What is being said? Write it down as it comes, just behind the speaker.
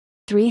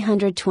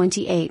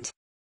328.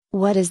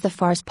 What is the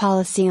FAR's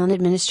policy on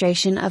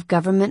administration of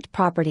government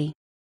property?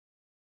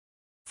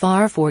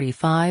 FAR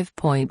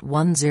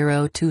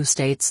 45.102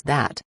 states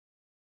that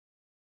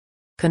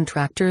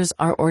contractors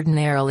are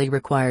ordinarily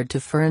required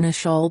to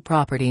furnish all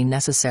property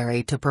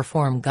necessary to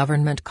perform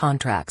government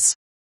contracts.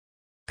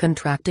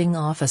 Contracting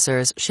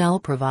officers shall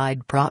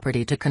provide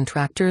property to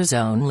contractors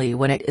only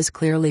when it is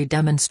clearly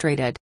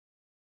demonstrated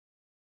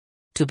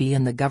to be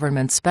in the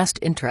government's best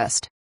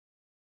interest,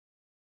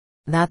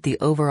 that the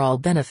overall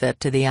benefit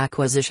to the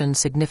acquisition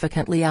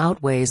significantly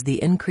outweighs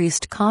the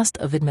increased cost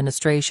of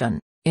administration,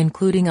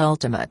 including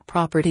ultimate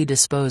property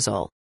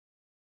disposal,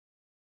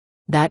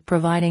 that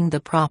providing the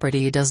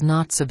property does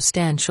not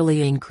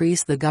substantially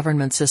increase the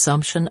government's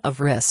assumption of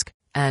risk,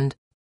 and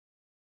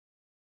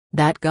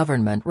that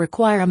government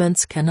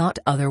requirements cannot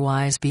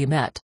otherwise be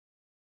met.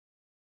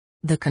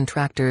 The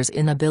contractor's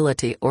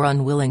inability or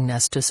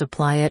unwillingness to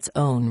supply its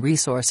own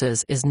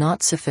resources is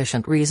not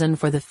sufficient reason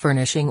for the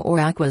furnishing or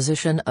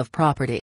acquisition of property.